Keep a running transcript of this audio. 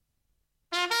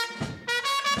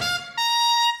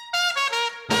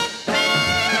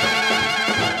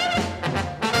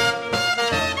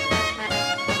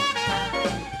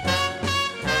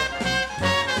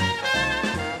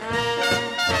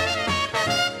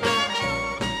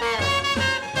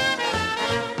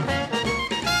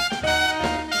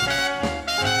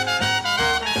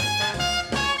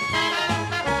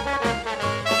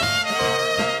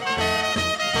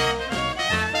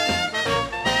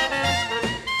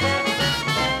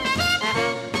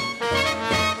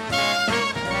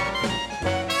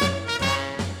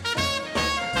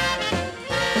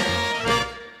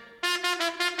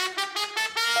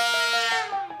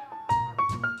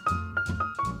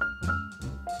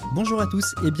Bonjour à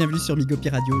tous et bienvenue sur Migopi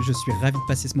Radio, je suis ravi de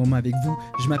passer ce moment avec vous,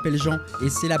 je m'appelle Jean et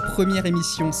c'est la première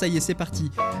émission, ça y est c'est parti.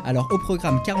 Alors au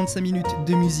programme 45 minutes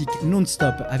de musique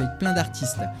non-stop avec plein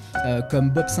d'artistes comme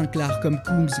Bob Sinclair, comme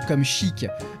Coombs, comme Chic,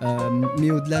 mais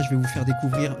au-delà je vais vous faire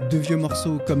découvrir de vieux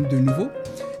morceaux comme de nouveaux.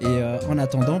 Et en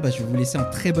attendant, je vais vous laisser en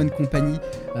très bonne compagnie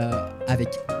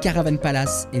avec Caravan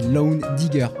Palace et Lone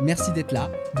Digger. Merci d'être là,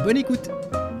 bonne écoute.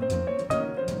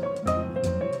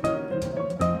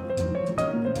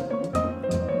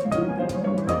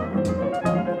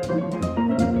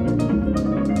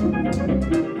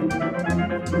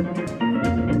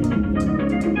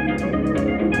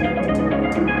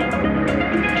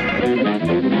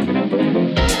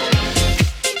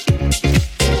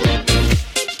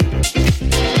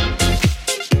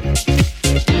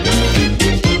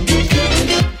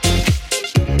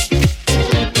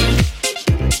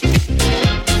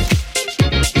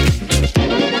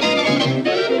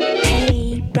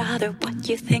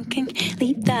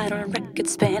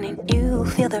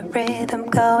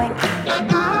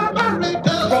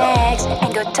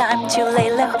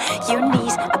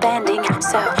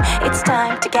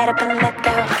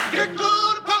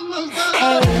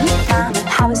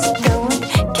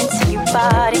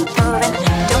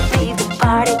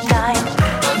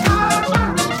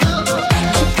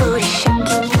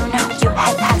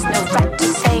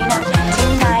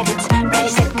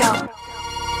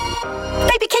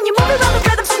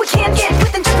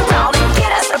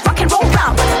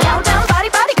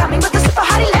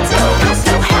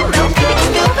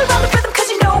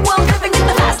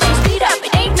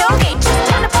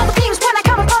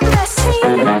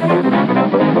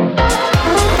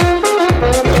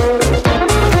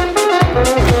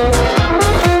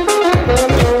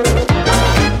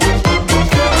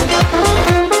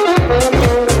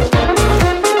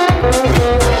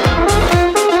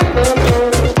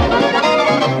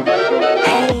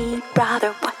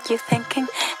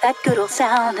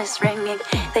 Sound is ringing,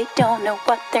 they don't know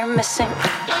what they're missing.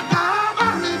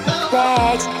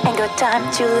 Legs ain't got time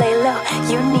to lay low,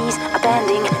 your knees are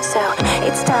bending, so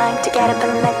it's time to get up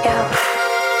and let go.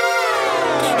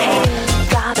 Hey,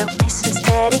 brother, listen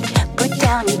steady, put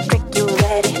down your drink, you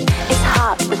ready. It's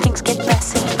hot when things get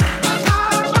messy.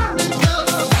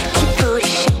 Keep booty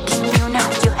shaking, you know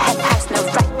your head has no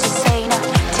right to say no.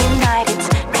 Tonight it's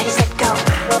ready, set, go.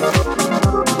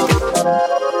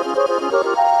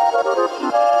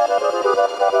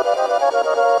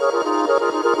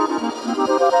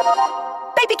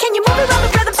 Baby, can you move around the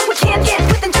rhythm so we can't get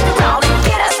with and turn around and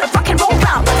get us a rock and roll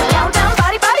round? Let's count down,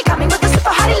 body, coming with the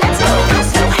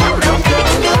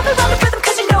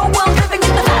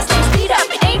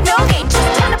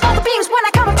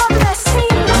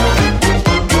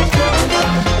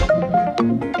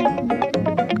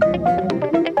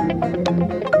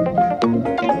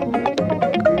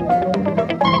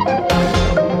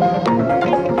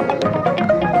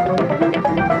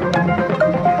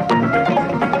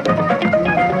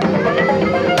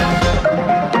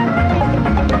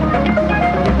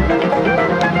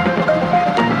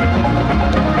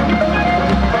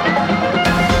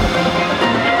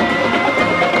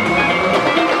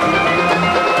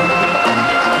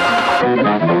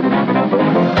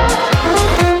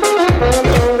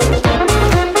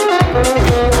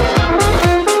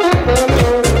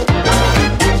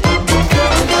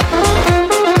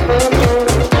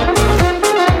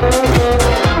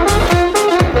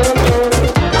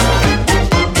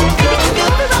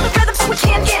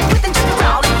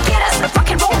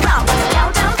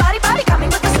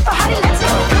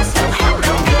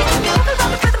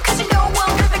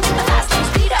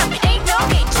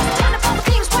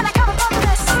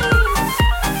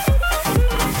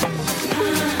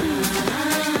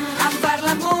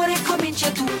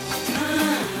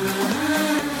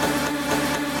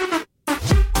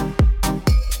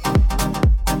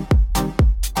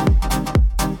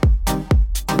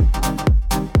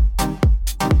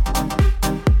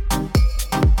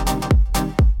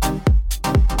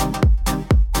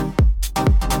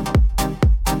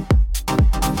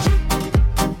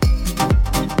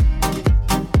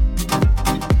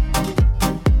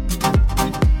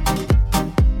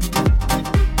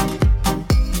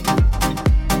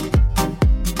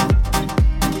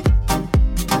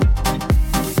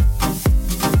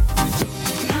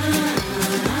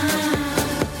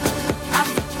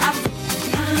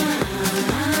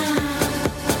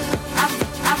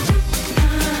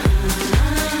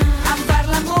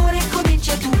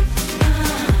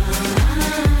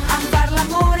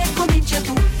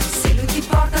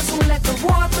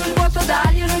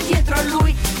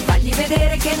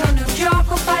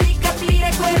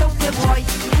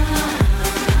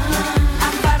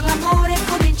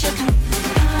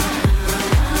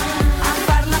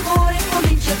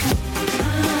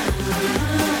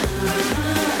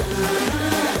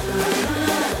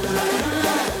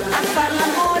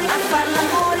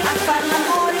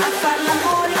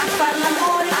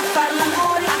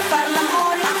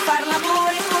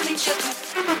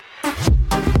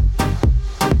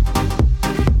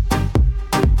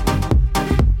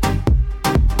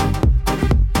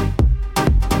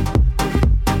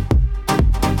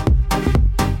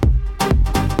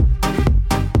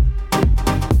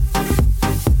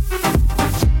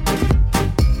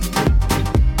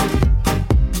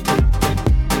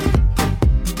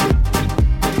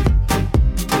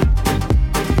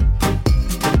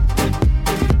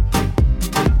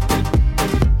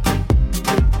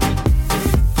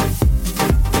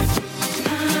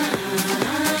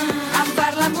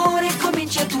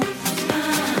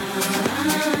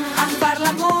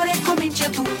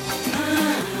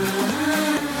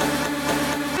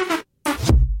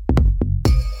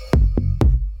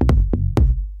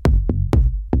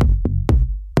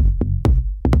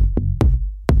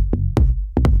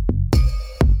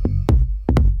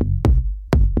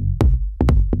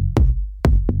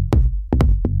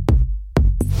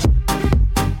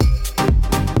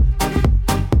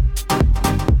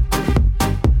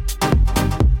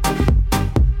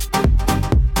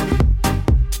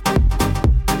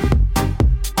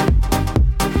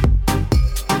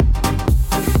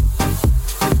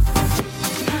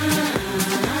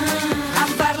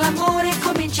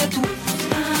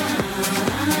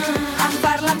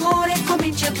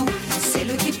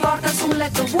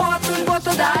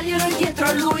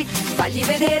a lui. Fagli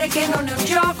vedere che non è un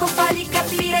gioco, fagli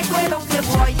capire quello che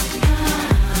vuoi.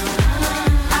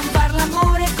 A far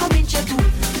l'amore comincia tu.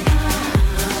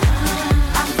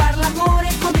 A far l'amore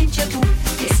comincia tu.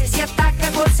 E se si attacca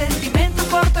col sentimento,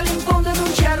 portalo in fondo ad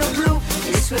un cielo blu.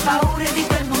 Le sue paure di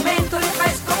quel momento le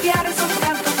fai scoppiare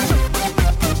soltanto tu.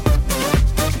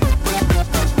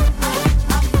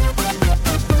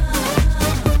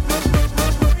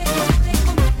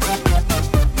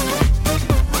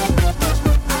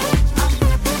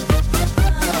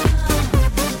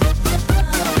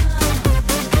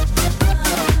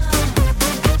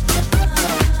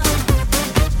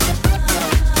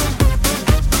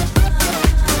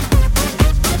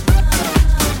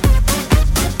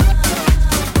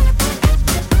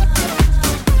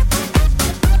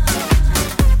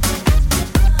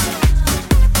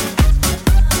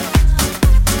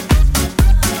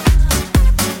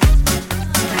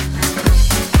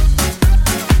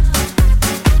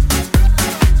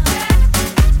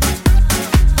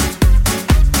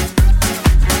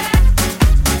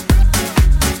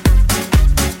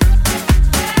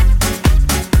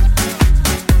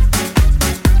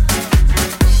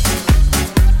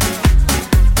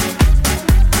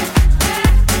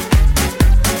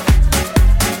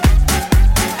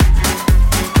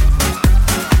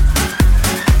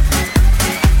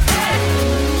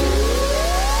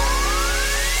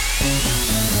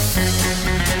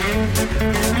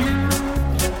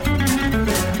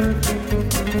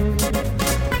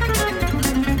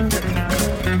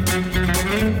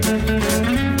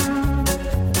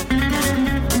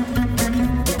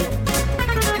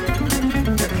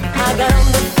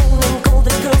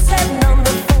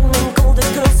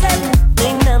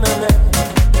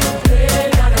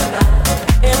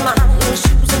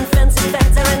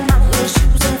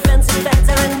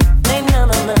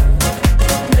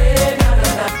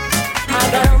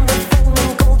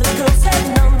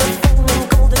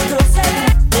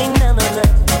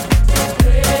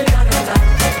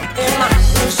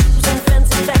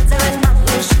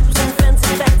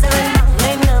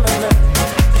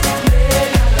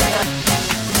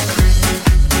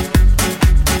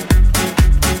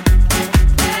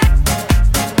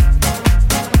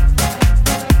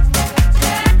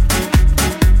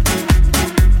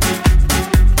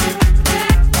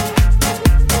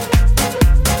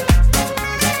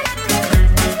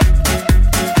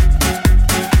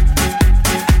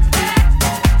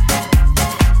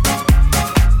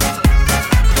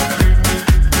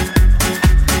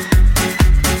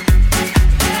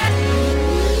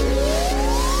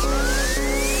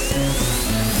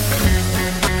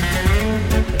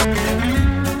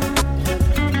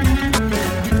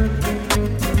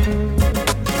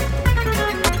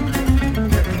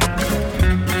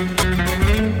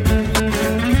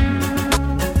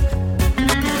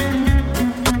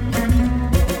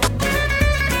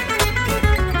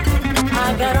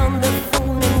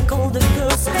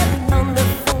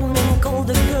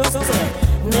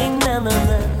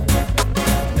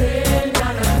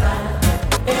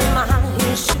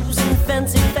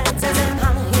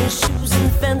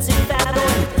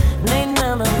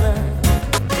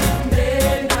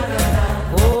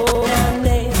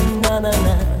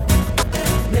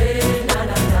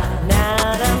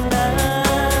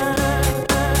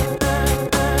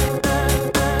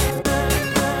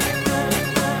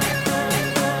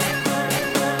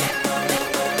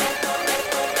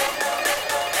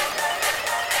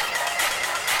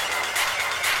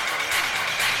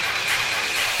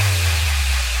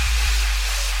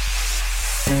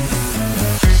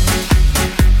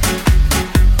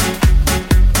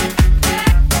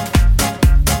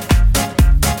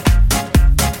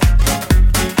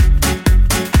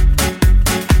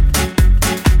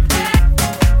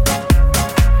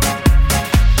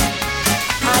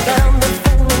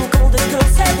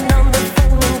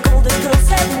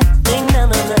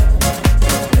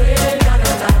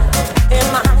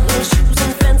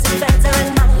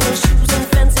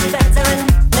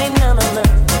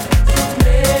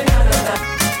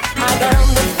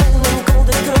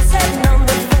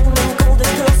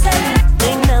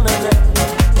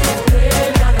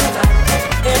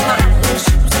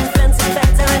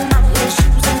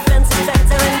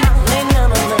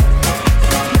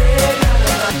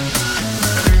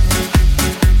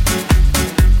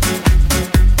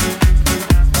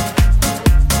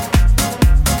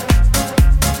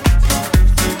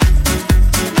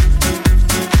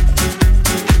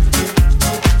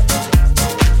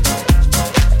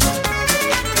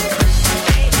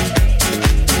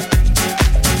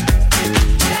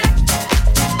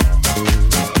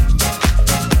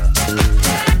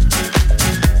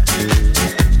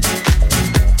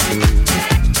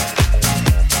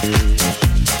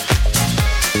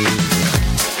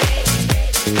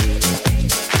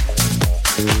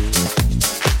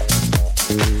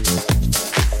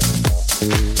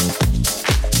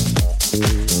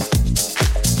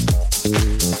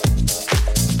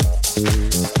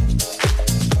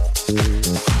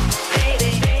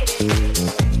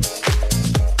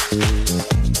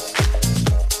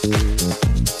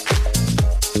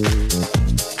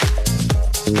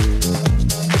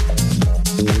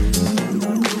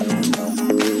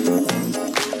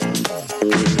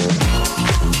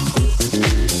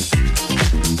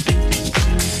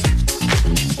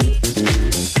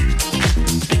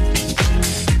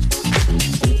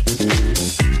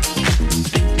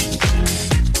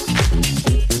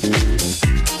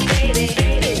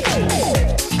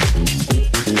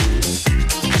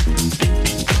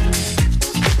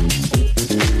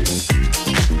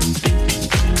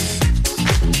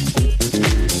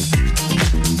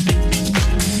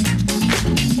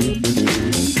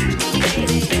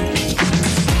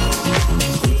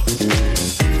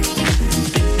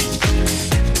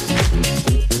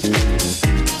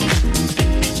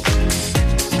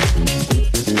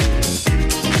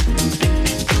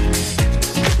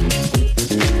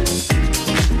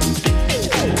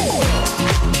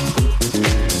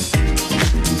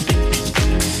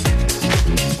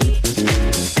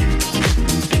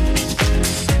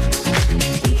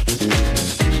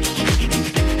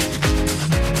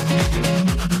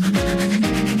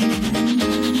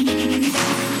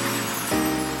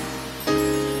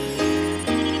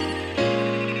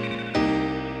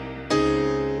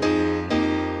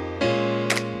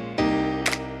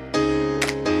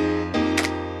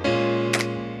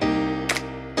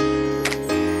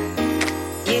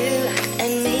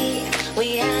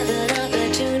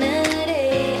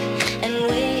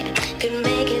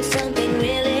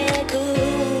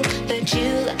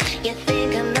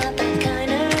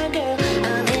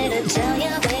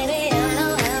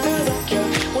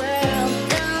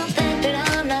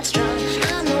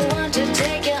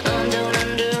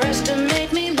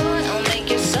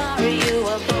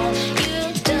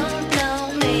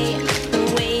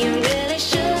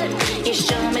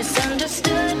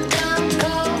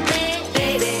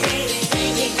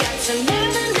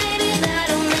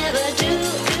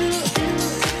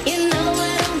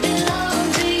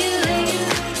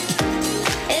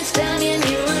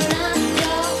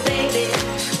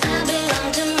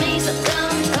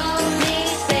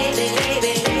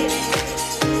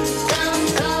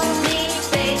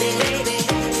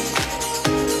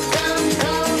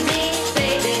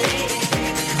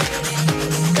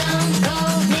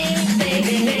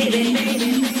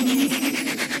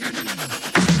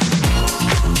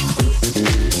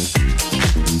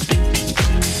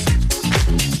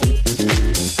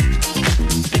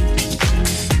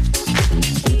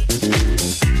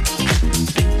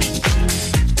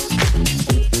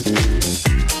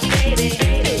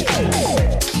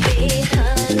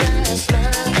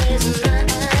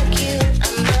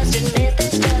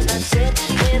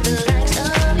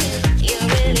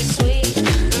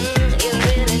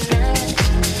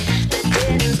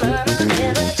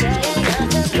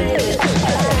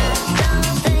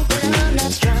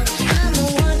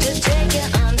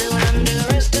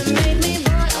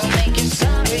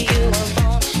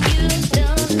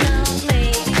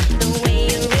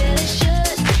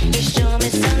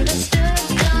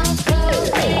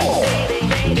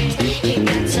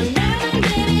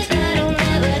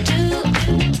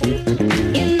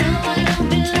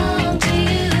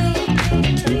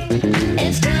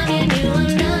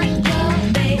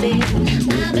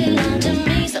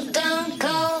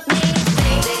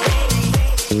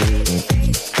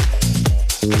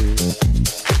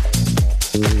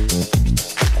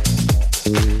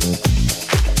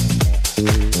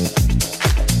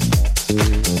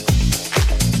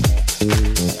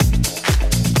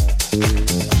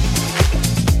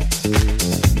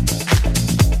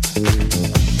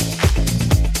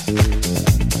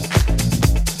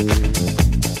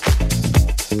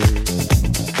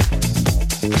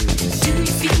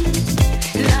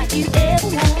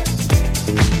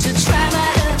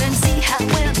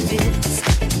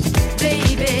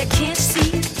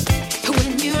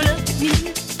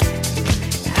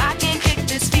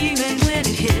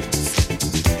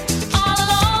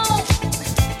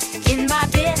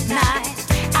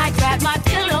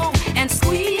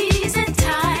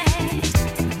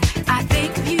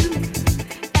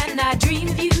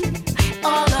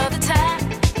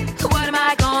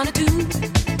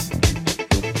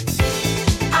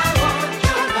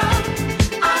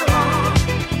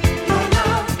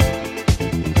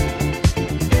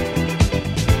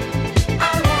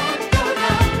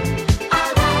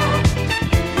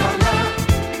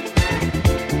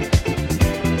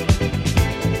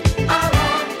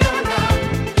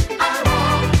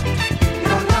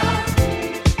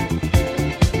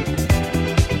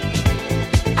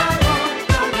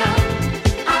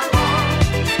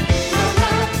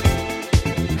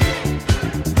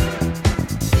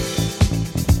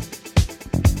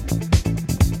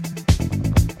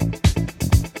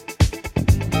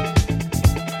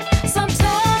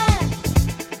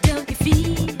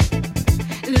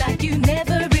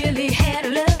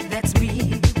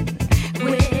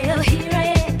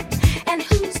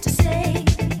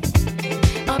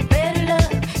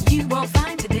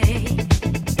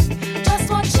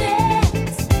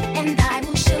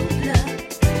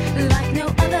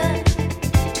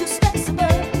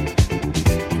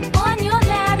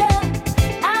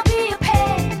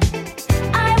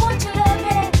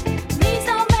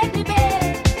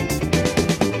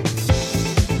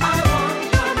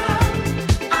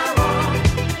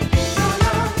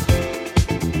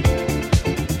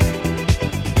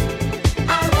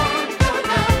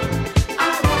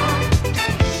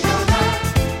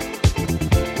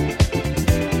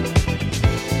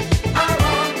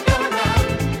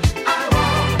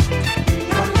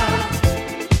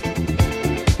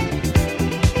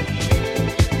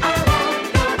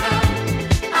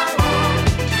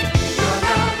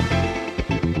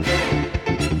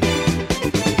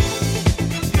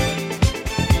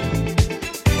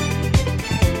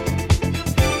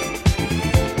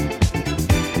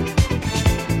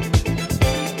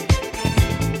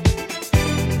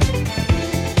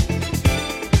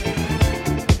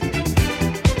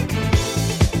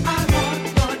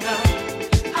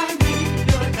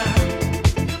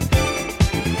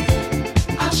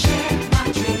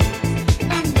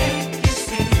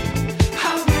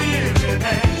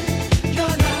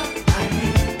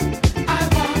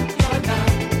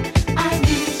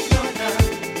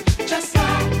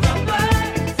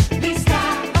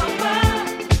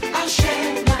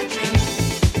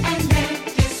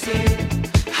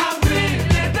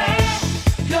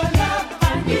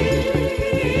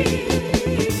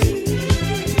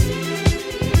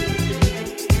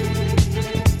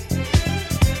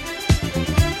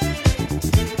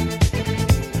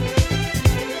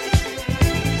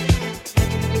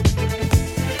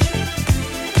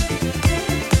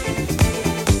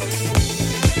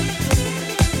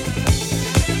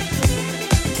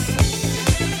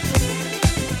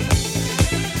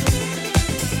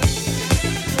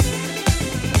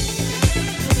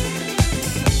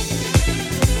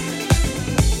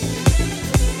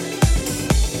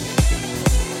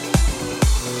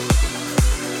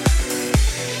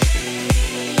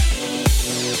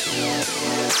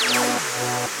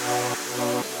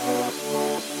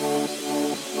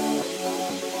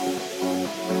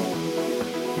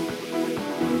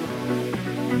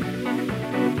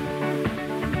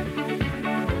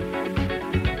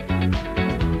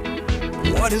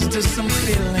 What is this I'm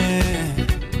feeling?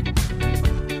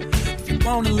 If you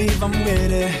wanna leave, I'm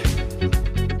with it.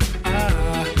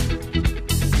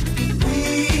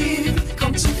 We've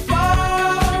come too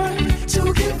far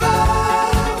to give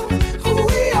up who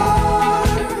we are.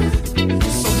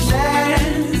 So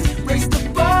let's raise the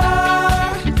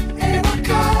bar and our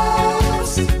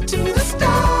cups to the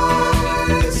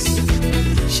stars.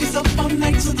 She's up all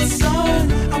night to the sun.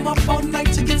 I'm up all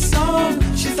night to get some.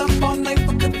 She's up all night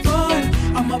for good fun.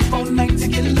 I'm up all night to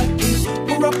get lucky.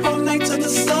 We're up all night to the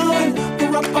sun.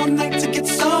 We're up all night to get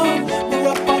some. We're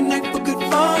up all night for good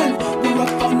fun. We're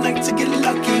up all night to get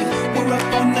lucky. We're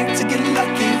up all night to get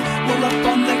lucky. We're up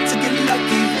all night to get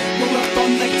lucky. We're up all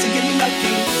night to get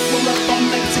lucky. We're up all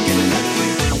night to get lucky.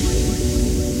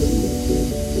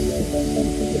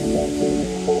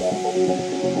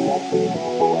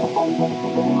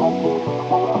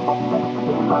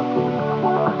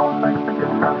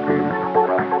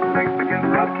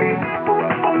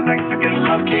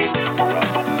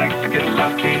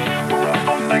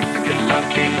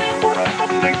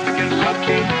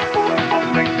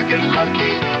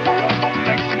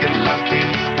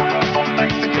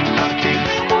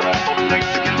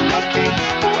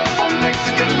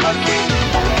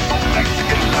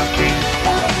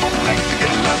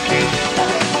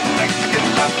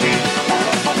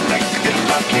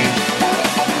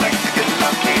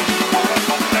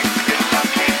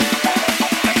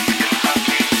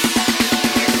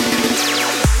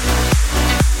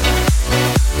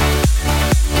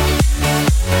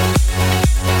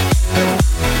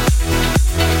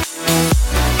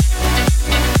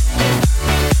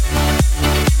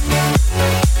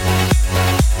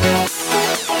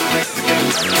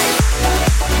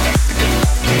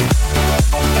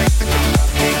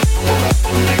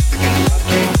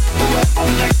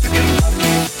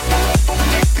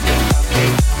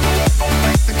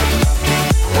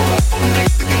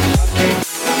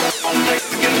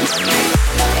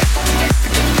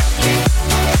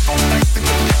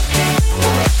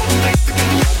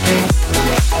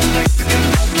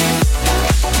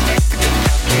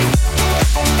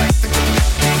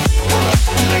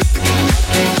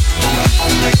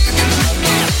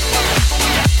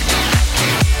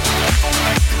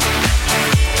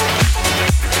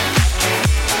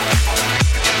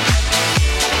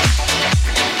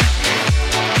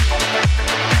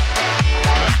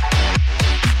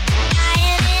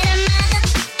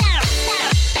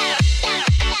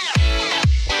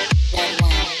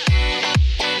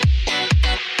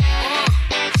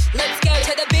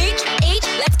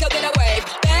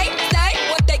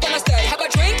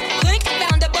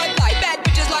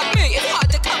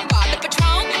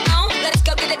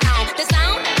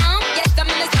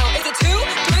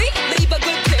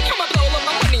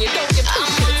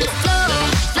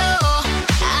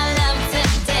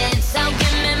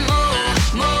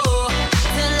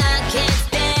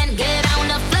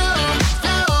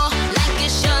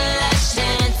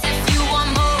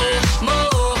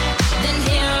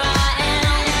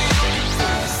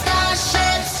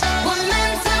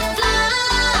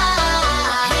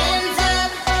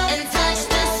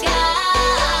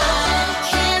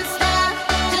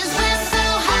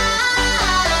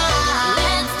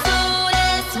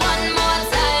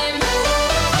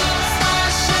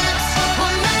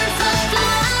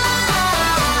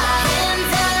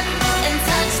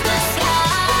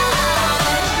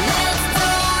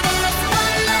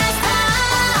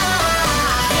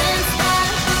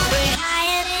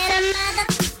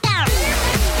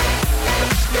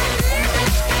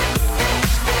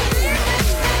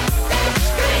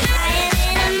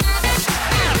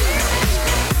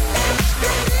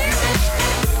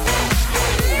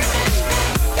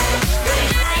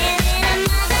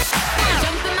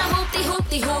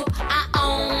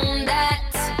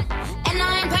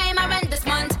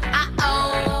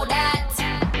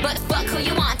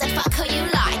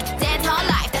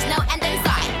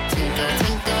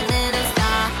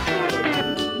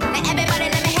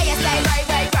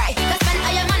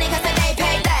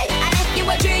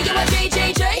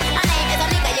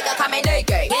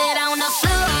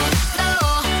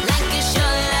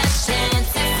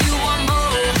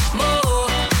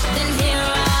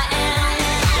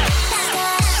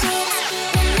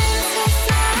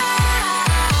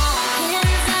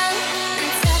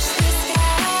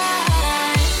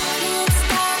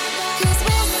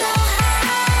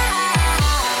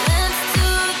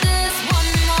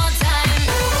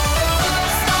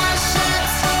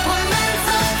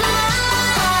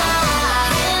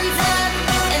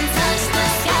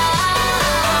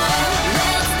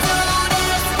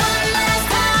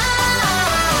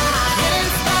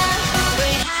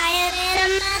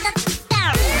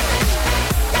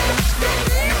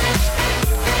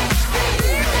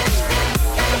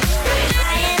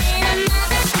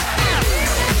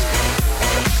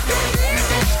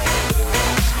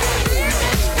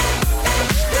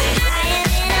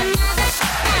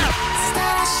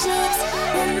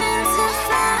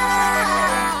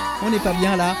 pas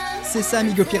bien là? C'est ça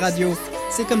Migopi Radio,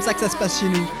 c'est comme ça que ça se passe chez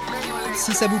nous.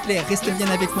 Si ça vous plaît, restez bien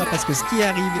avec moi parce que ce qui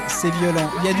arrive, c'est violent.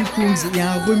 Il y a du Kungs, il y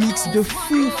a un remix de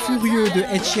fou furieux de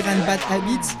Ed Sheeran Bad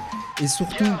Habits. Et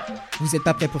surtout, vous n'êtes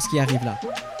pas prêts pour ce qui arrive là.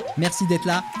 Merci d'être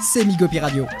là, c'est Migopi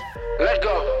Radio. Let's go.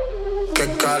 Que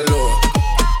calor,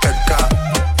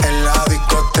 en la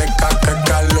discoteca, que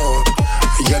calor.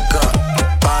 Llega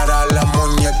para la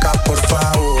muñeca, por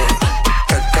favor.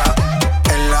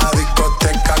 En la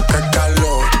discoteca, que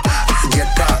calor.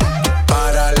 Llega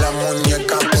para la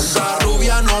muñeca, por favor. Esa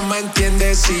rubia no me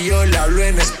entiende si yo le hablo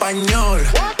en español,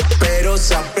 pero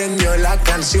se aprendió la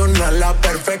canción a la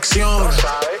perfección.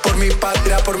 Por mi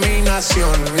patria, por mi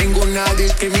nación, ninguna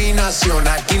discriminación.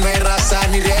 Aquí no hay raza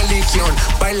ni religión,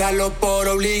 bailalo por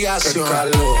obligación. Qué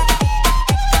calor,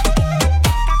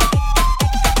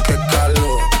 qué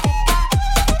calor,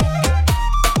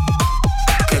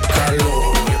 qué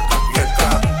calor.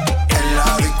 Llega en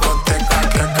la discoteca,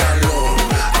 qué calor.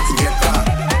 Llega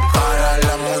para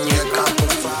la muñeca,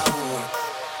 por favor.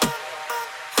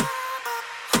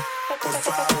 Por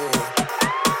favor.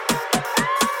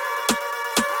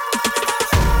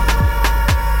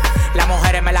 Las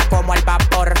mujeres me las como al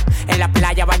vapor, en la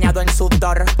playa bañado en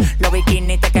sudor. Los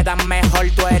bikinis te quedan mejor,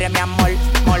 tú eres mi amor,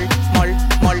 mol, mol,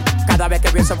 mol. Cada vez que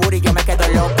veo ese booty yo me quedo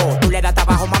loco. Tú le das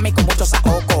trabajo, mami, con mucho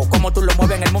saoco. Como tú lo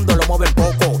mueves en el mundo, lo mueves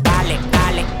poco. Dale,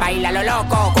 dale, baila lo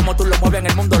loco. Como tú lo mueves en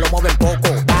el mundo, lo mueves poco.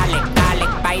 Dale, dale,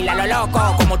 baila lo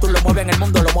loco. Como tú lo mueves en el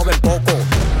mundo, lo mueves poco.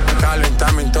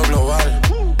 Calentamiento global,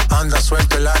 anda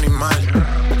suelto el animal.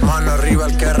 Mano arriba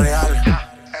el que es real.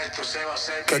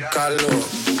 Qué calor,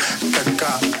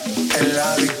 en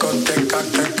la discoteca,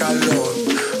 qué calor.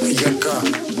 Llega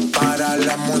para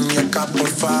la muñeca, por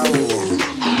favor.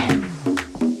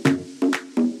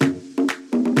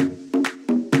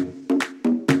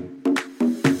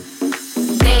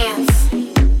 Dance.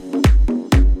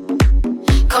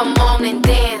 Come on and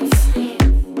dance.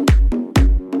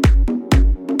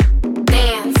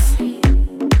 Dance.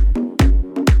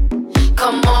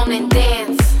 Come on and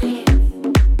dance.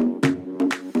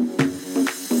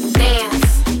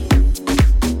 Dance.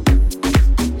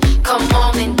 Come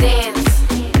on and dance.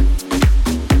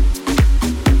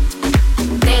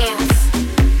 Dance.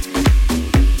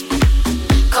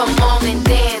 Come on and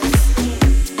dance.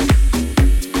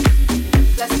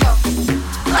 Let's go.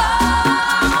 Oh,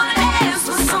 I wanna dance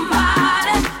with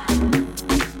somebody.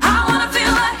 I wanna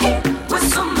feel a hit with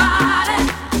somebody.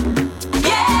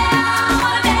 Yeah, I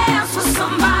wanna dance with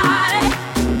somebody.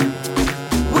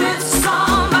 With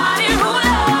somebody who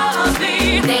loves me.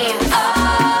 Dance. Oh,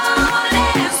 I wanna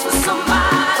dance with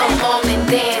somebody. Come on and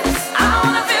dance. I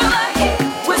wanna feel a hit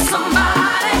with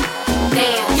somebody.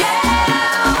 Dance. Yeah,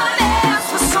 I wanna dance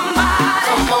with somebody.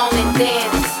 Come on and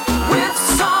dance. With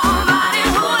somebody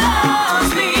who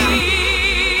loves me.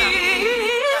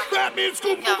 Grab me and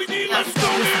scoop, let's go.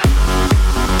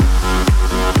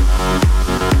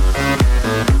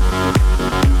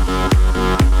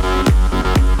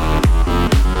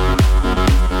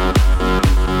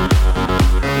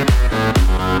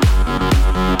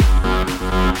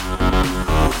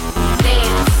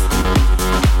 Dance.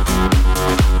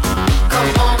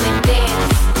 Come on and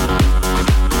dance.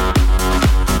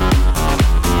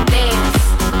 Dance.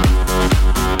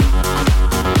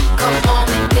 Come on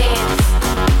and dance.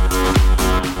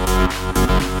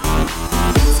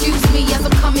 Excuse me as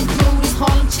I'm coming through. This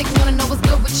Harlem chick wanna know what's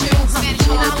good with you.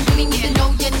 And I don't really need to know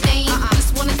your name.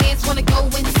 Just wanna dance, wanna go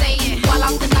insane. While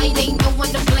out the night, ain't no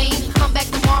one to blame. Come back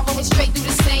tomorrow and straight through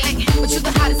the same. But you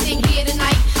the hottest thing here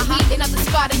tonight. Heating up the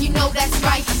spot and you know that's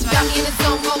right. Got me in the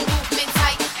zone, no movement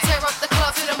tight. Tear up the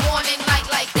club to the morning light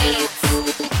like dance.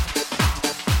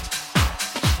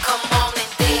 Come on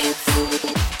and dance.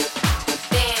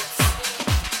 Dance.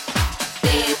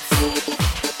 Dance.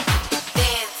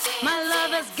 Dance. My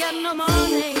lover's got no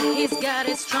money, he's got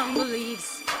his strong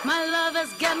beliefs. My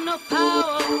lover's got no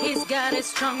power, he's got his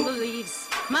strong beliefs.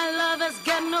 My lover's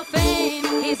got no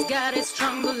fame, he's got his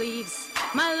strong beliefs.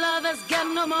 My lover's got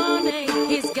no money,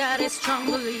 he's got his strong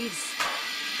beliefs.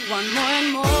 Want more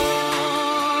and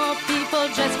more, people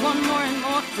just want more and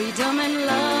more freedom and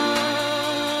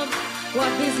love.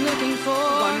 What he's looking for,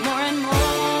 want more and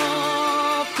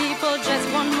more, people just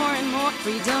want more and more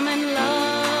freedom and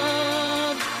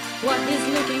love. What he's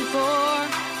looking for,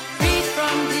 freed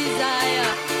from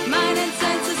desire, mind and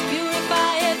senses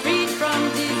purify it, freed from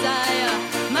desire,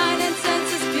 mind and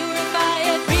senses purify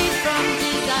it, freed from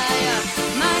desire,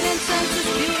 mind and senses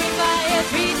purify it,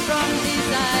 freed from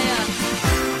desire.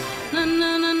 Na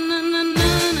na na na na na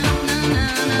na na na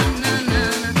na na na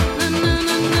na.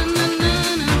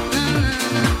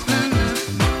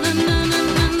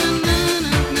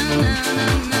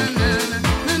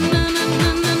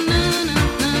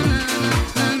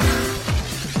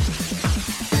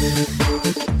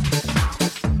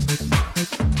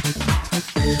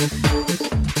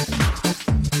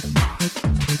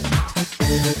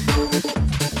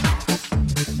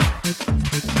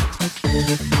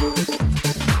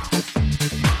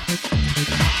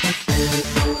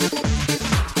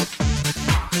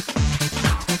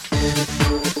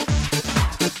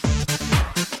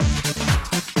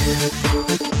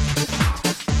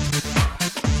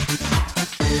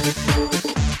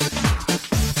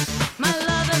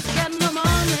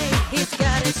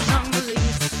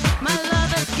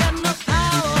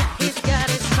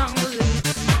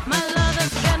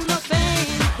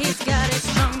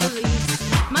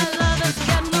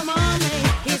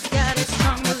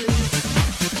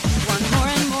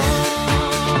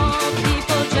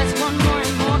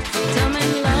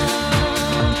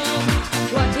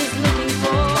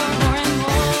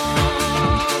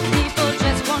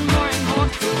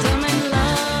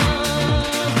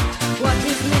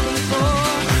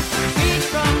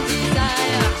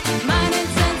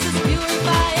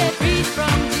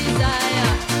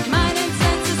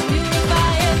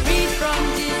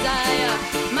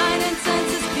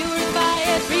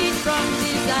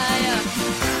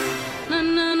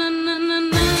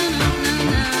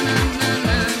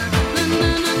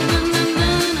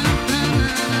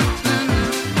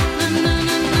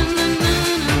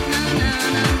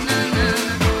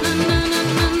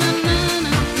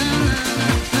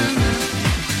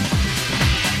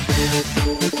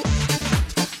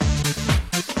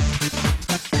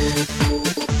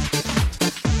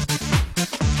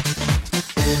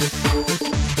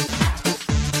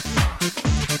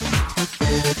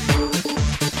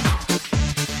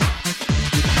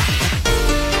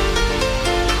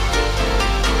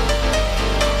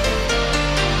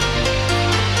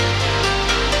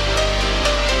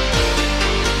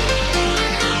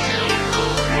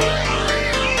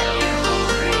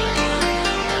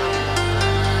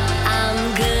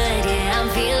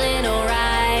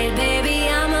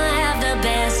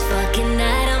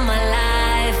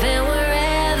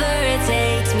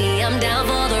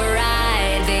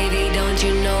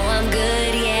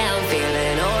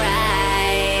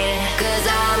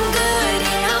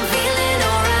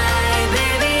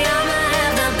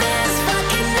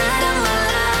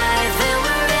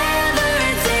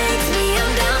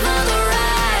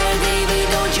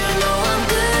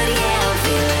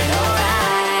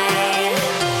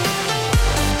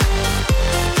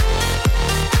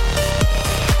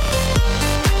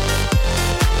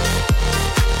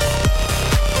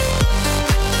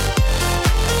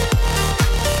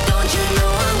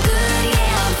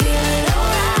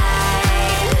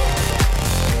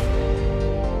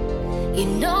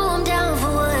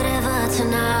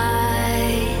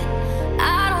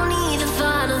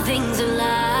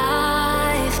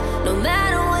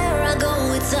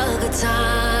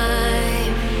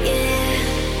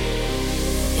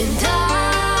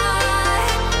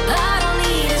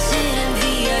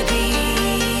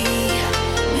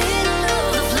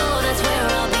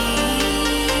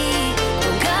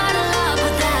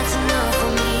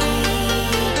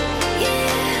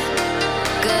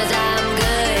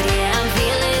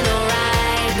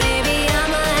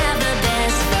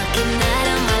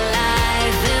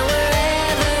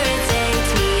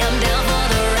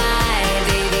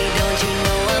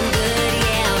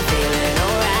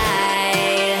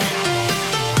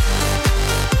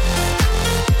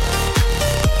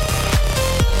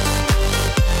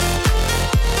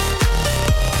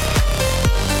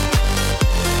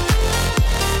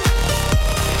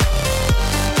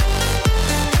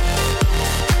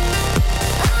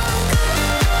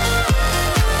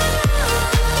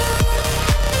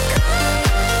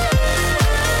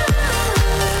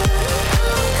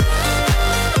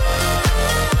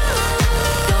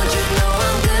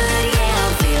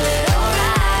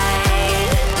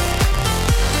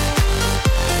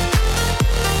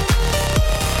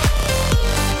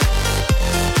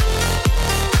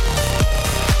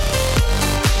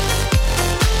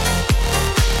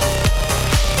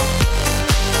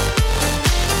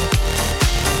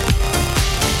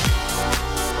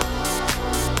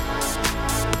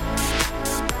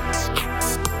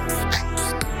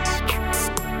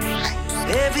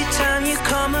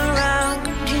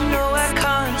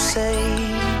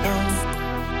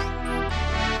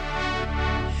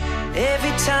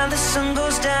 Every time the sun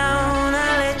goes down,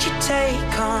 I let you take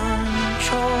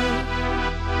control.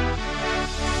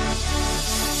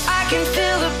 I can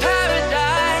feel the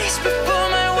paradise before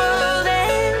my world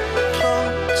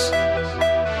implodes.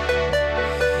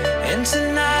 And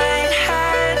tonight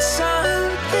had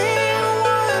something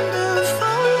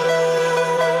wonderful.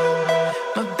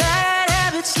 My bad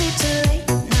habits lead to late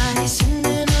nights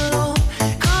sitting alone.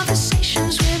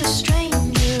 Conversations with a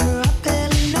stranger I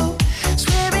barely know.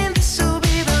 Swearing this will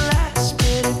be the last,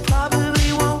 but it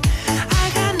probably won't. I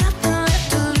got nothing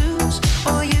left to lose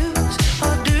or use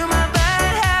or do. My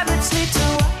bad habits lead to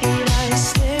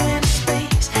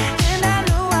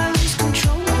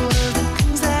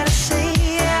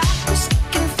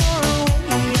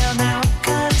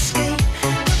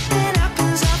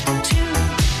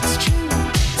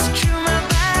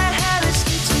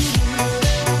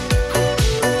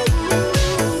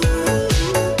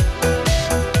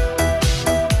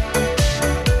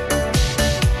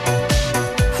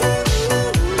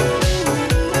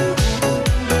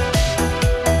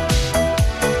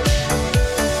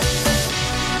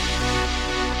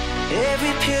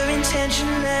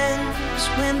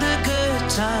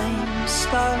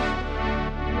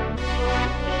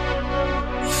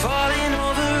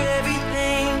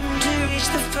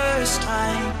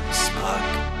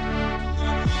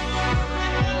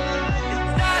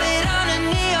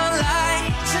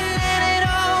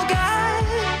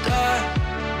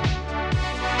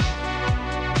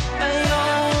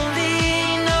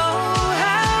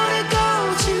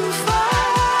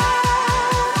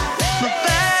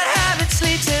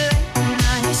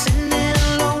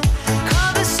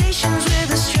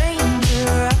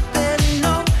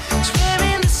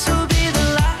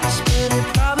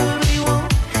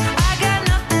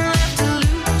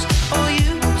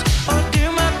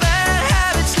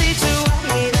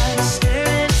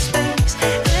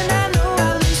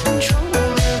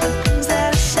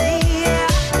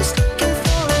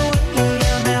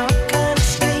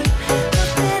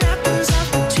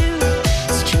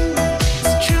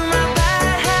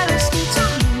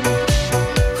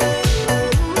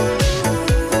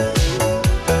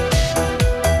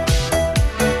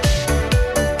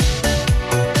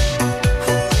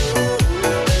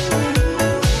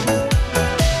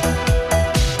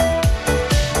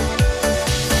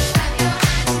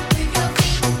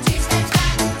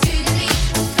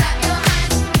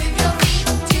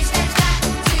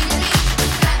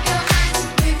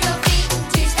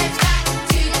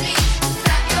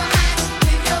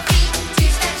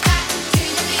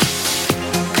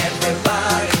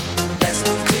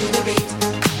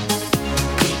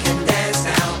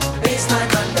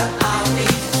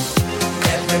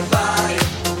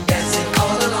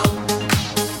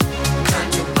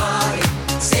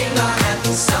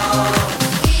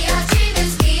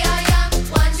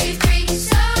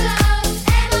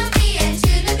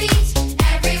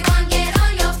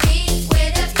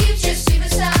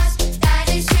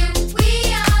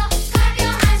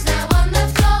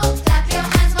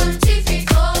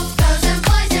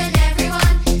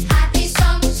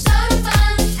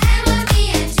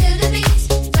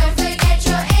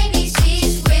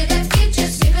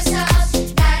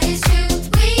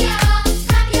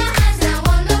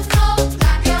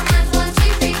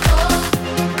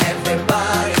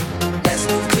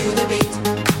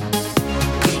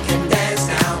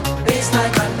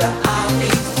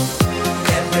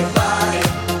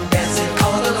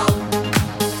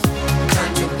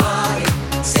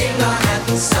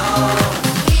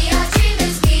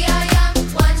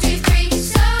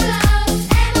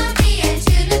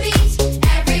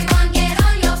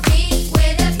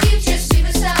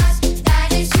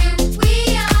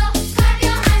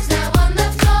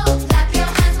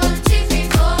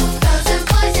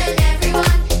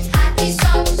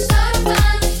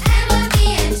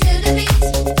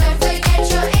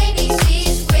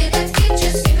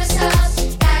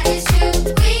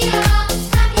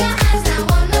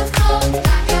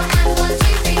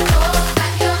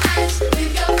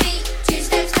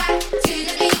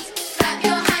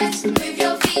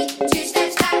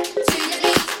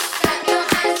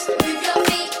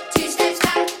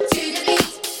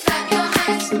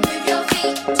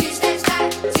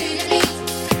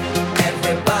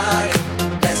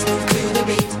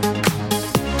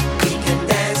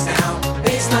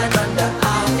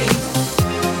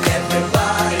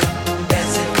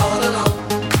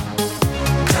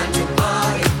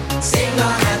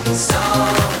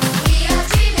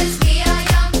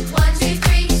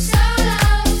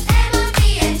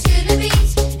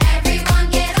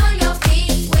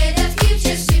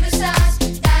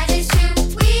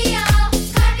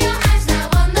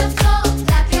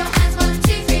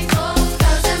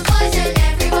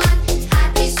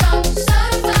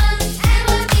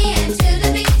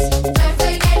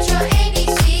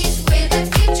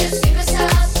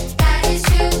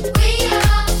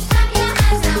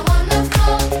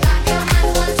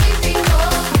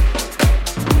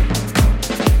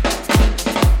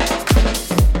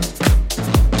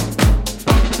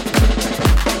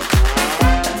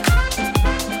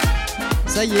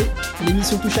Ça y est,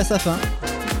 l'émission touche à sa fin.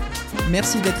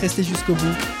 Merci d'être resté jusqu'au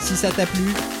bout. Si ça t'a plu,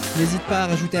 n'hésite pas à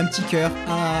rajouter un petit cœur,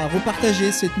 à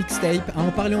repartager cette mixtape, à en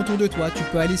parler autour de toi. Tu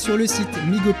peux aller sur le site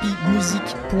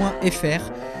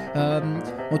migopimusic.fr.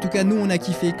 En tout cas, nous on a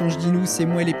kiffé. Quand je dis nous, c'est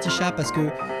moi et les petits chats, parce que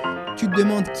tu te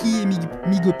demandes qui est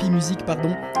Migopi Music,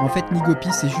 pardon. En fait, Migopi,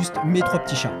 c'est juste mes 3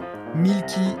 petits chats,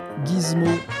 Milky, Gizmo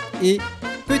et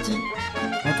Petit.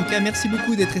 En tout cas, merci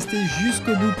beaucoup d'être resté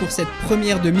jusqu'au bout pour cette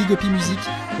première de Migopi Music.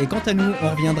 Et quant à nous, on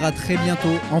reviendra très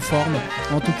bientôt en forme.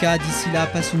 En tout cas, d'ici là,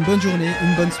 passe une bonne journée,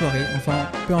 une bonne soirée.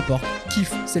 Enfin, peu importe,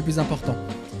 kiffe, c'est le plus important.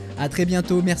 À très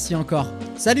bientôt, merci encore.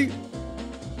 Salut!